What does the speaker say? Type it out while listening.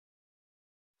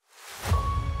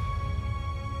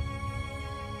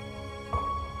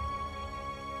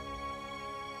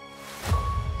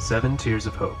Seven Tears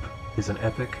of Hope is an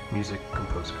epic music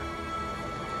composer.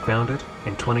 Founded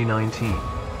in 2019,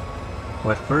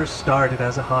 what first started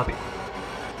as a hobby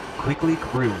quickly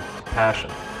grew to passion.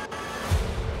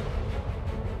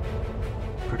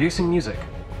 Producing music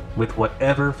with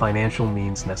whatever financial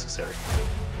means necessary.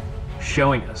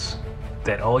 Showing us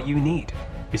that all you need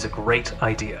is a great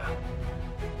idea.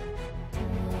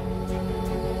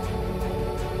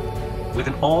 With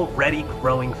an already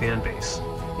growing fan base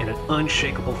and an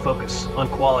unshakable focus on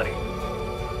quality,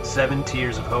 Seven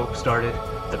Tears of Hope started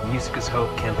the Music is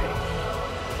Hope campaign.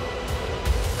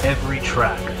 Every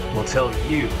track will tell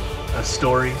you a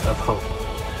story of hope.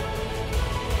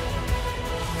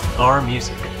 Our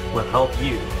music will help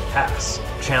you pass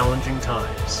challenging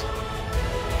times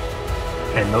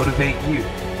and motivate you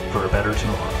for a better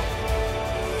tomorrow.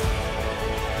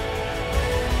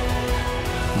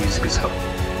 Music is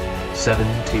Hope. Seven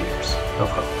Tears of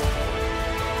Hope.